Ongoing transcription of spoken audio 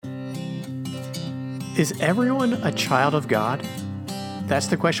Is everyone a child of God? That's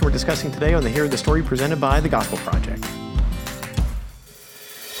the question we're discussing today on the Hear the Story presented by the Gospel Project.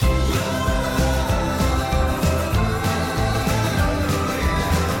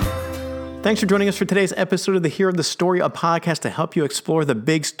 Thanks for joining us for today's episode of the Hear the Story, a podcast to help you explore the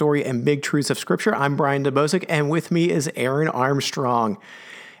big story and big truths of Scripture. I'm Brian DeBosic, and with me is Aaron Armstrong.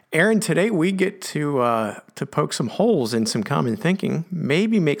 Aaron, today we get to poke some holes in some common thinking,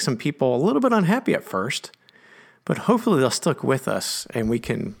 maybe make some people a little bit unhappy at first, but hopefully they'll stick with us and we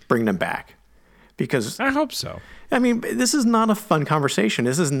can bring them back. Because I hope so. I mean, this is not a fun conversation.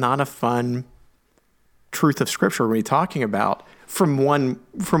 This is not a fun truth of Scripture we're talking about from one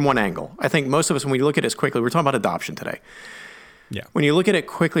angle. I think most of us, when we look at this quickly, we're talking about adoption today. Yeah. When you look at it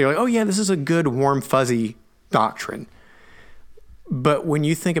quickly, you're like, oh yeah, this is a good, warm, fuzzy doctrine. But when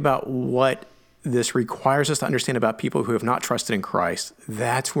you think about what this requires us to understand about people who have not trusted in Christ,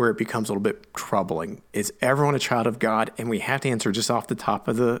 that's where it becomes a little bit troubling. Is everyone a child of God? And we have to answer just off the top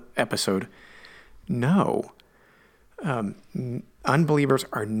of the episode, no. Unbelievers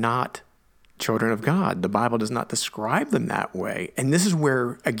are not children of God. The Bible does not describe them that way. And this is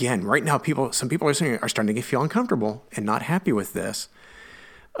where, again, right now, some people are starting to feel uncomfortable and not happy with this.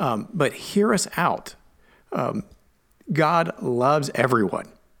 But hear us out. God loves everyone.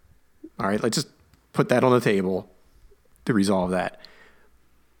 All right, let's just put that on the table to resolve that.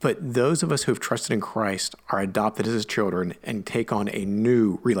 But those of us who have trusted in Christ are adopted as his children and take on a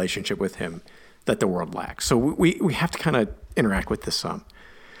new relationship with him that the world lacks. So we have to kind of interact with this some.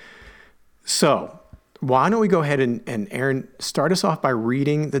 So why don't we go ahead and Aaron, start us off by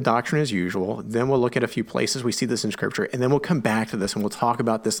reading the doctrine as usual. Then we'll look at a few places we see this in Scripture, and then we'll come back to this and we'll talk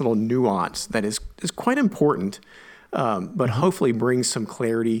about this little nuance that is quite important, but hopefully brings some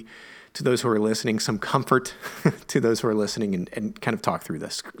clarity to those who are listening, some comfort to those who are listening, and kind of talk through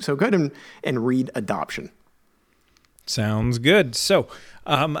this. So go ahead and read adoption. Sounds good. So,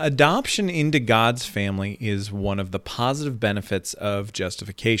 adoption into God's family is one of the positive benefits of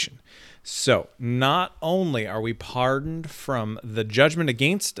justification. So, not only are we pardoned from the judgment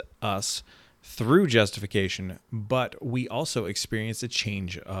against us through justification, but we also experience a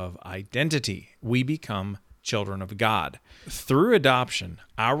change of identity. We become children of God. Through adoption,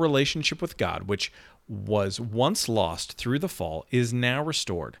 our relationship with God, which was once lost through the fall, is now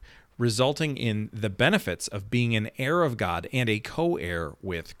restored, resulting in the benefits of being an heir of God and a co-heir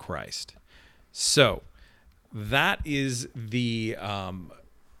with Christ. So, that is the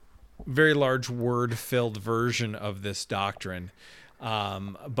very large word-filled version of this doctrine.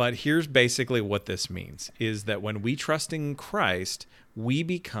 But here's basically what this means, is that when we trust in Christ, we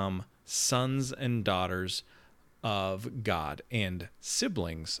become sons and daughters of God and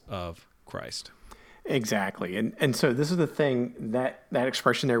siblings of Christ. Exactly. And so this is the thing, that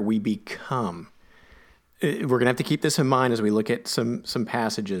expression there, we become. We're going to have to keep this in mind as we look at some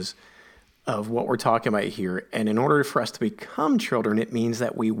passages of what we're talking about here. And in order for us to become children, it means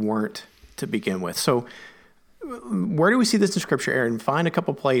that we weren't to begin with. So where do we see this in Scripture, Aaron? Find a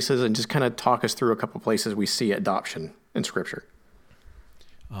couple places and just kind of talk us through a couple places we see adoption in Scripture.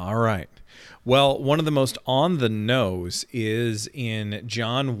 All right. Well, one of the most on the nose is in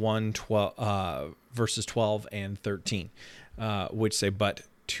John 1:12, verses 12 and 13, which say, "But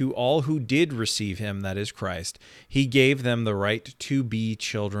to all who did receive him, that is Christ, he gave them the right to be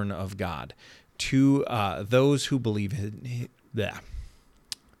children of God. To those who believe in him."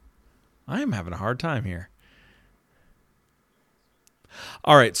 I am having a hard time here.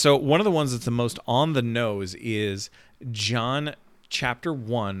 All right, so one of the ones that's the most on the nose is John chapter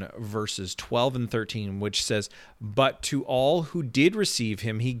 1, verses 12 and 13, which says, "But to all who did receive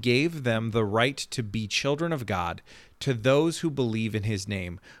him, he gave them the right to be children of God, to those who believe in his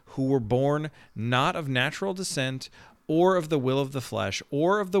name, who were born not of natural descent, or of the will of the flesh,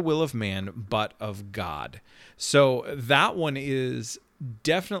 or of the will of man, but of God." So that one is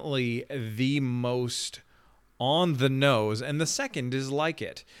definitely the most on the nose, and the second is like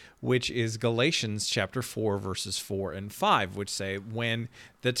it, which is Galatians chapter 4, verses 4 and 5, which say, "When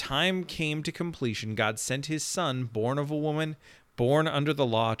the time came to completion, God sent his son, born of a woman, born under the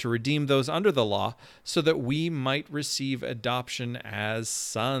law, to redeem those under the law, so that we might receive adoption as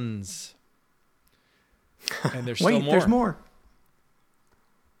sons." And there's still more. There's more.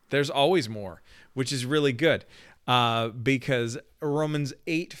 There's always more, which is really good. Because Romans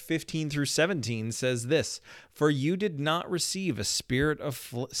 8:15 through 17 says this, "For you did not receive a spirit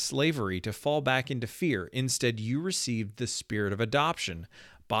of slavery to fall back into fear. Instead, you received the spirit of adoption,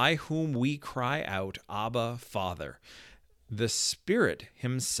 by whom we cry out, Abba, Father." The Spirit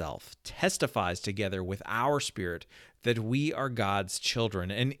himself testifies together with our spirit that we are God's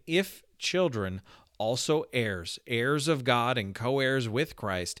children, and if children, also heirs, heirs of God and co-heirs with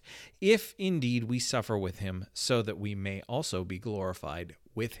Christ, if indeed we suffer with him, so that we may also be glorified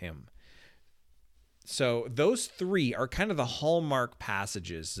with him. So those three are kind of the hallmark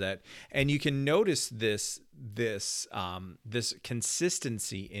passages that, and you can notice this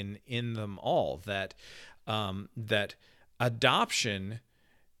consistency in them all, that that adoption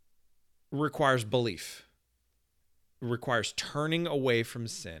requires belief, requires turning away from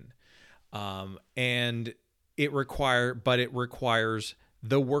sin, and it requires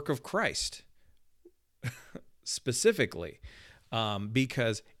the work of Christ specifically,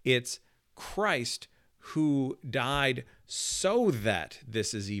 because it's Christ who died so that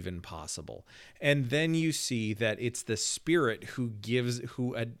this is even possible. And then you see that it's the Spirit who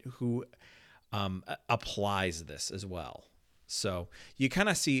applies this as well. So you kind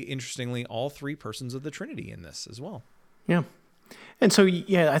of see, interestingly, all three persons of the Trinity in this as well. Yeah. And so,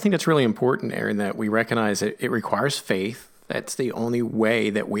 I think that's really important, Aaron, that we recognize that it requires faith. That's the only way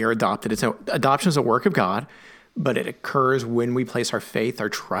that we are adopted. Adoption is a work of God, but it occurs when we place our faith, our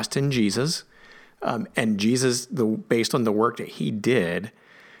trust in Jesus, and Jesus, based on the work that he did.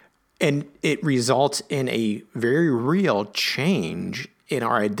 And it results in a very real change in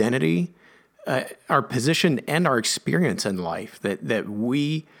our identity, our position, and our experience in life, that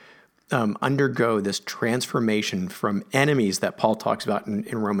we undergo this transformation from enemies that Paul talks about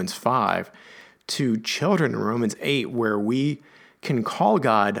in Romans 5 to children in Romans 8, where we can call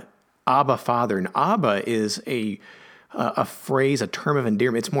God Abba, Father. And Abba is a phrase, a term of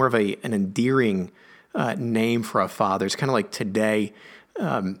endearment. It's more of an endearing name for a father. It's kind of like today.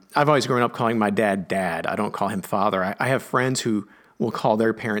 I've always grown up calling my dad. I don't call him father. I have friends who will call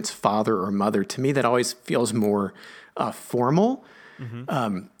their parents father or mother. To me, that always feels more formal.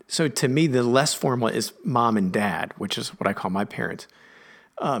 Mm-hmm. So to me, the less formal is mom and dad, which is what I call my parents.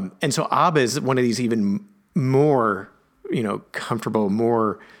 And so Abba is one of these even more, comfortable,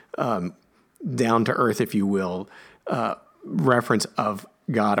 more down to earth, if you will, reference of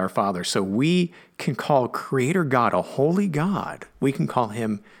God our Father. So we can call Creator God a holy God. We can call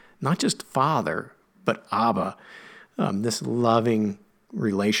him not just Father, but Abba, this loving,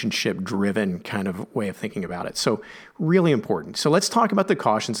 relationship-driven kind of way of thinking about it. So really important. So let's talk about the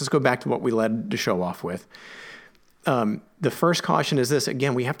cautions. Let's go back to what we led the show off with. The first caution is this.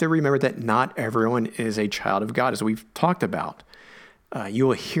 Again, we have to remember that not everyone is a child of God, as we've talked about. You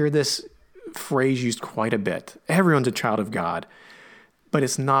will hear this phrase used quite a bit. Everyone's a child of God, but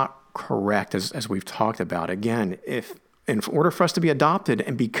it's not correct, as we've talked about. Again, in order for us to be adopted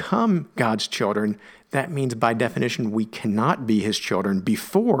and become God's children, that means by definition we cannot be his children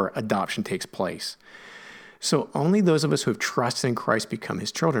before adoption takes place. So only those of us who have trusted in Christ become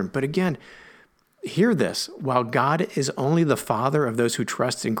his children. But again, hear this. While God is only the Father of those who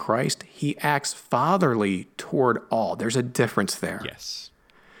trust in Christ, he acts fatherly toward all. There's a difference there. Yes.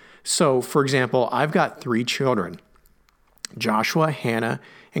 So, for example, I've got 3 children, Joshua, Hannah,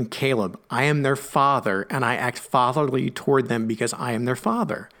 and Caleb. I am their father, and I act fatherly toward them because I am their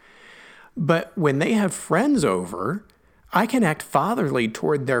father. But when they have friends over, I can act fatherly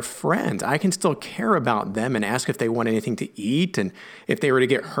toward their friends. I can still care about them and ask if they want anything to eat, and if they were to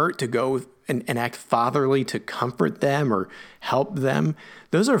get hurt, to go and act fatherly to comfort them or help them.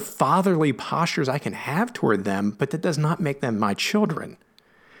 Those are fatherly postures I can have toward them, but that does not make them my children.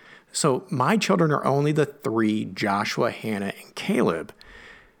 So my children are only the 3, Joshua, Hannah, and Caleb.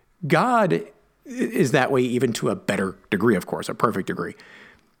 God is that way even to a better degree, of course, a perfect degree.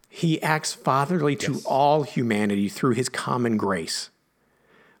 He acts fatherly to all humanity through his common grace.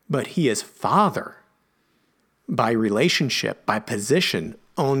 But he is Father by relationship, by position,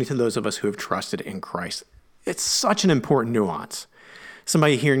 only to those of us who have trusted in Christ. It's such an important nuance.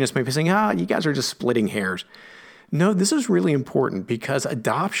 Somebody hearing this may be saying, you guys are just splitting hairs. No, this is really important because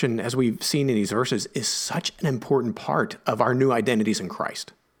adoption, as we've seen in these verses, is such an important part of our new identities in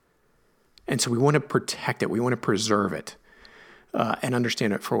Christ. And so we want to protect it. We want to preserve it and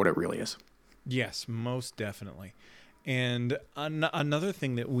understand it for what it really is. Yes, most definitely. And another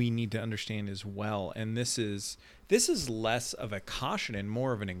thing that we need to understand as well, and this is less of a caution and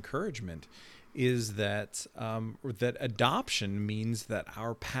more of an encouragement, is that that adoption means that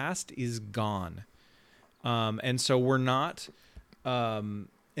our past is gone. And so we're not, and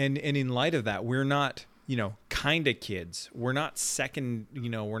in light of that, we're not, kind of kids. We're not second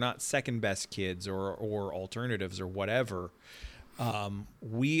best kids or alternatives or whatever.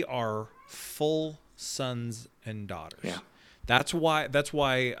 We are full sons and daughters. Yeah. That's why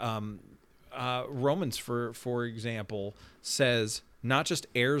Romans, for example, says not just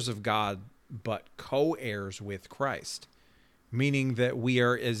heirs of God, but co-heirs with Christ. meaning that we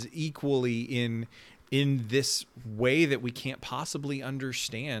are as equally in this way that we can't possibly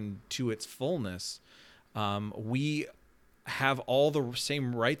understand to its fullness. We have all the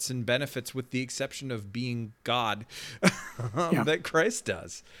same rights and benefits with the exception of being God that Christ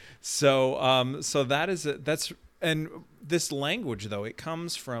does. So and this language, though, it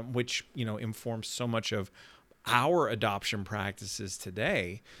comes from, which, informs so much of our adoption practices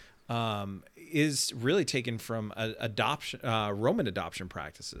today, is really taken from Roman adoption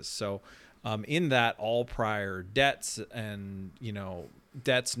practices. So in that, all prior debts and,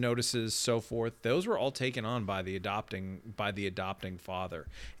 debts, notices, so forth, those were all taken on by the adopting father.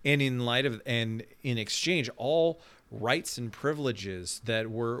 And in exchange, all rights and privileges that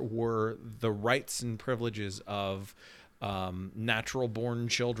were the rights and privileges of natural born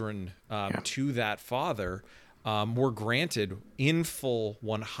children to that father were granted in full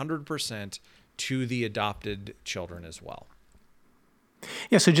 100% to the adopted children as well.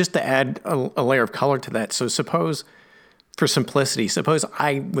 Yeah, so just to add a layer of color to that, so suppose, for simplicity,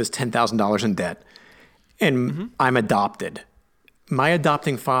 I was $10,000 in debt and I'm adopted. My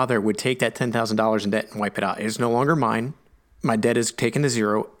adopting father would take that $10,000 in debt and wipe it out. It is no longer mine. My debt is taken to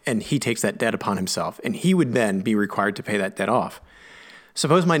zero, and he takes that debt upon himself, and he would then be required to pay that debt off.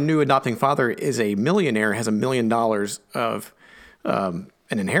 Suppose my new adopting father is a millionaire, has $1 million of an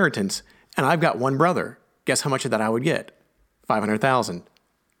inheritance, and I've got one brother. Guess how much of that I would get? $500,000.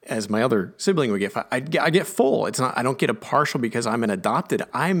 As my other sibling would get. I get full. It's not. I don't get a partial because I'm an adopted.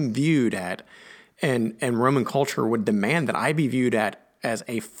 I'm viewed at, and Roman culture would demand that I be viewed at as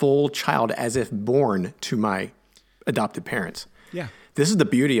a full child, as if born to my adopted parents. Yeah. This is the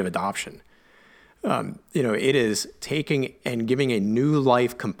beauty of adoption. It is taking and giving a new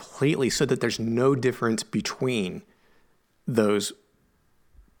life completely, so that there's no difference between those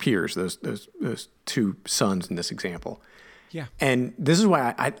peers, those two sons in this example. Yeah. And this is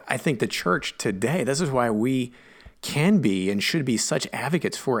why I think the church today, this is why we can be and should be such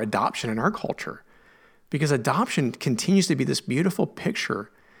advocates for adoption in our culture. Because adoption continues to be this beautiful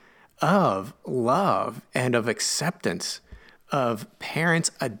picture of love and of acceptance, of parents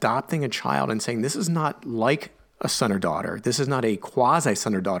adopting a child and saying, this is not like a son or daughter. This is not a quasi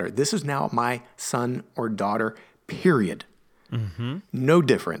son or daughter. This is now my son or daughter, period. Mm-hmm. No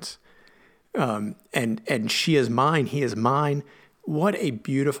difference. And she is mine, he is mine. What a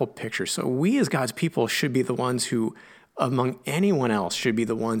beautiful picture. So we as God's people should be the ones who, among anyone else, should be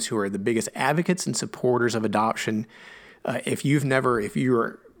the ones who are the biggest advocates and supporters of adoption. If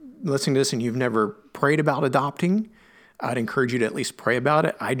you're listening to this and you've never prayed about adopting, I'd encourage you to at least pray about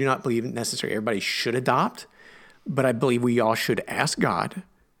it. I do not believe necessarily everybody should adopt, but I believe we all should ask God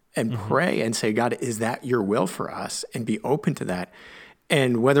and pray and say, God, is that your will for us? And be open to that.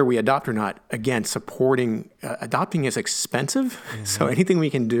 And whether we adopt or not, again, adopting is expensive. Mm-hmm. So anything we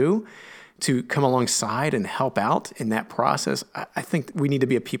can do to come alongside and help out in that process, I think we need to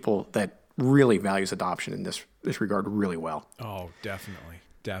be a people that really values adoption in this regard really well. Oh,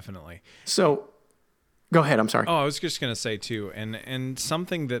 definitely. So go ahead. I'm sorry. Oh, I was just going to say too, and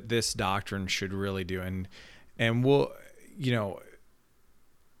something that this doctrine should really do, and we'll,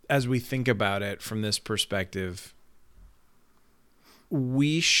 as we think about it from this perspective,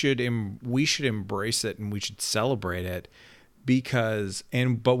 we should embrace it and we should celebrate it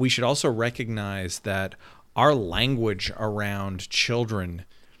but we should also recognize that our language around children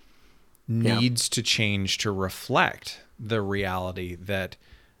needs to change to reflect the reality that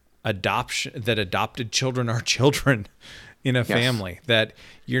adopted children are children in a family, that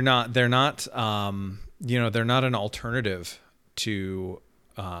they're not an alternative to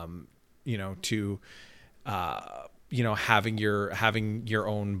having your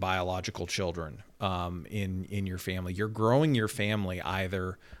own biological children in your family. You're growing your family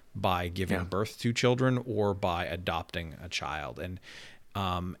either by giving birth to children or by adopting a child.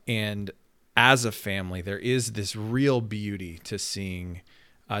 And as a family, there is this real beauty to seeing,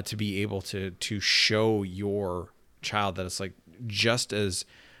 to be able to show your child that it's like, just as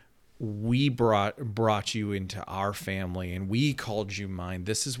we brought you into our family and we called you mine,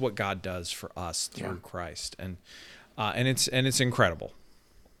 this is what God does for us through Christ. And it's incredible.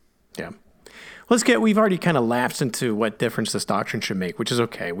 Yeah. We've already kind of lapsed into what difference this doctrine should make, which is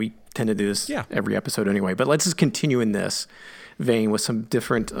okay. We tend to do this every episode anyway, but let's just continue in this vein with some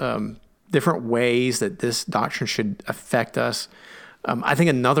different ways that this doctrine should affect us. I think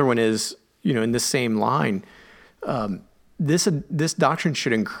another one is, in this same line, this doctrine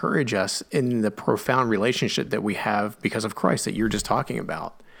should encourage us in the profound relationship that we have because of Christ that you're just talking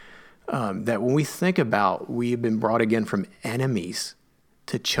about. That when we think about, we've been brought again from enemies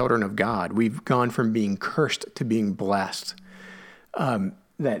to children of God. We've gone from being cursed to being blessed. that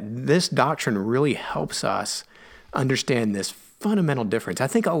this doctrine really helps us understand this fundamental difference. I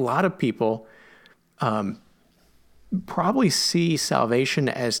think a lot of people probably see salvation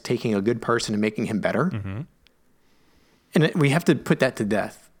as taking a good person and making him better. Mm-hmm. And we have to put that to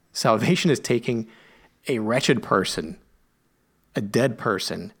death. Salvation is taking a wretched person, a dead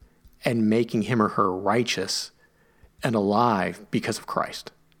person, and making him or her righteous and alive because of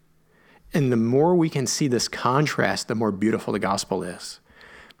Christ. And the more we can see this contrast, the more beautiful the gospel is.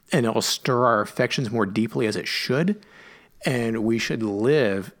 And it will stir our affections more deeply as it should. And we should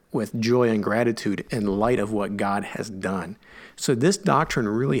live with joy and gratitude in light of what God has done. So this doctrine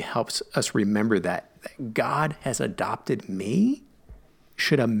really helps us remember that God has adopted me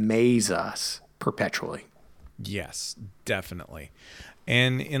should amaze us perpetually. Yes, definitely.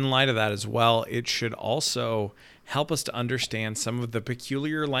 And in light of that as well, it should also help us to understand some of the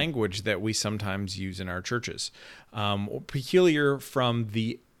peculiar language that we sometimes use in our churches. Peculiar from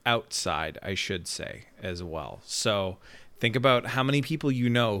the outside, I should say, as well. So think about how many people you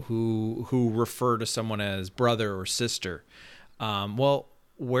know who refer to someone as brother or sister. Well,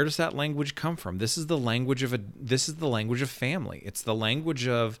 where does that language come from? This is the language of family. It's the language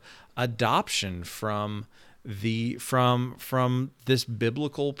of adoption from this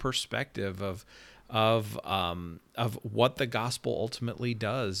biblical perspective of what the gospel ultimately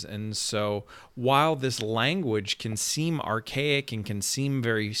does. And so while this language can seem archaic and can seem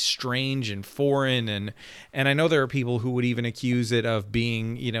very strange and foreign, and I know there are people who would even accuse it of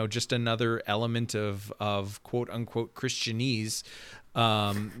being, just another element of quote unquote Christianese,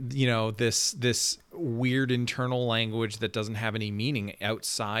 this weird internal language that doesn't have any meaning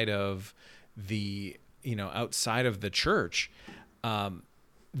outside of the church.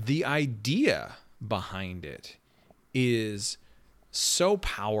 The idea behind it is so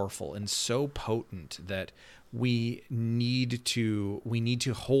powerful and so potent that we need to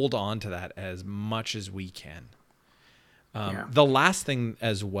hold on to that as much as we can. The last thing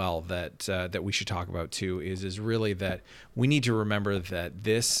as well that we should talk about too is really that we need to remember that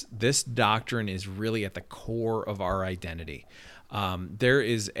this doctrine is really at the core of our identity. There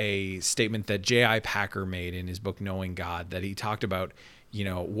is a statement that J.I. Packer made in his book Knowing God that he talked about,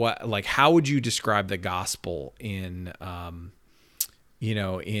 how would you describe the gospel in as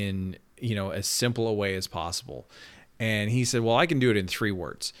simple a way as possible? And he said, well, I can do it in 3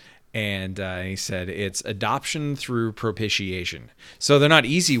 words. And he said, it's adoption through propitiation. So they're not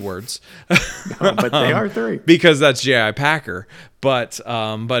easy words, no, but they are 3 because that's J.I. Packer. But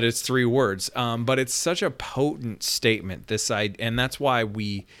it's 3 words. But it's such a potent statement. And that's why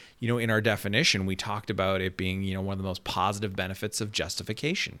we, in our definition, we talked about it being, one of the most positive benefits of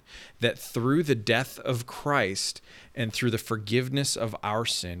justification. That through the death of Christ and through the forgiveness of our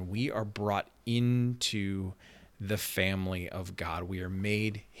sin, we are brought into the family of God. We are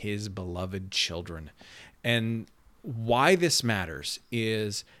made his beloved children. And why this matters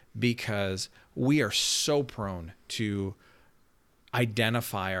is because we are so prone to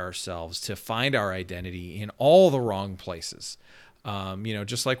identify ourselves, to find our identity in all the wrong places.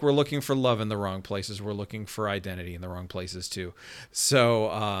 Just like we're looking for love in the wrong places, we're looking for identity in the wrong places too.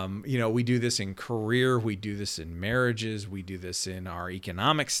 So, we do this in career, we do this in marriages, we do this in our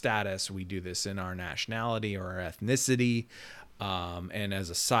economic status, we do this in our nationality or our ethnicity. And as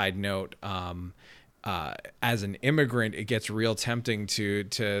a side note, as an immigrant, it gets real tempting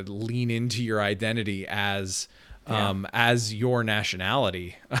to lean into your identity as your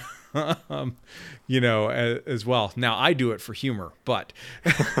nationality. As well. Now I do it for humor, but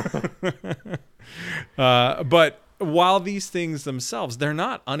while these things themselves, they're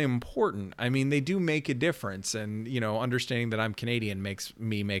not unimportant. I mean, they do make a difference, and understanding that I'm Canadian makes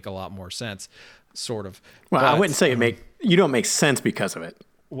me make a lot more sense, sort of. Well, I wouldn't say you don't make sense because of it.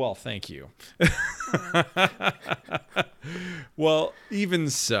 Well, thank you. Well, even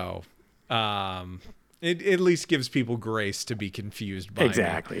so, it at least gives people grace to be confused by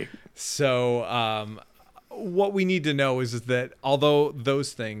exactly. me. So what we need to know is that although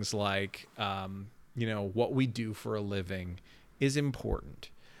those things like, what we do for a living is important,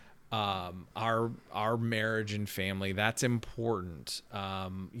 our marriage and family, that's important.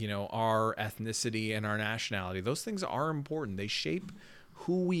 Our ethnicity and our nationality, those things are important. They shape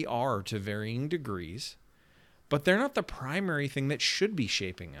who we are to varying degrees, but they're not the primary thing that should be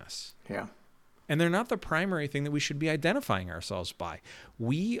shaping us. Yeah. And they're not the primary thing that we should be identifying ourselves by.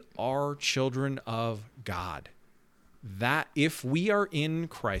 We are children of God. That if we are in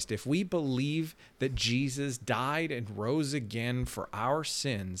Christ, if we believe that Jesus died and rose again for our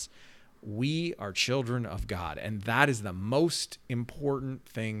sins, we are children of God. And that is the most important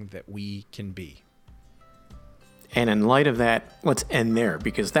thing that we can be. And in light of that, let's end there,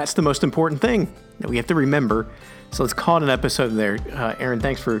 because that's the most important thing that we have to remember. So let's call it an episode there. Aaron,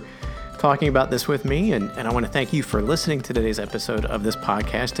 thanks for talking about this with me. And I want to thank you for listening to today's episode of this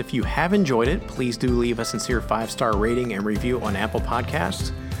podcast. If you have enjoyed it, please do leave a sincere 5-star rating and review on Apple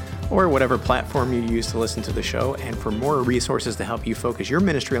Podcasts or whatever platform you use to listen to the show. And for more resources to help you focus your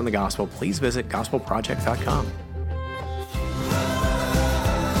ministry on the gospel, please visit gospelproject.com.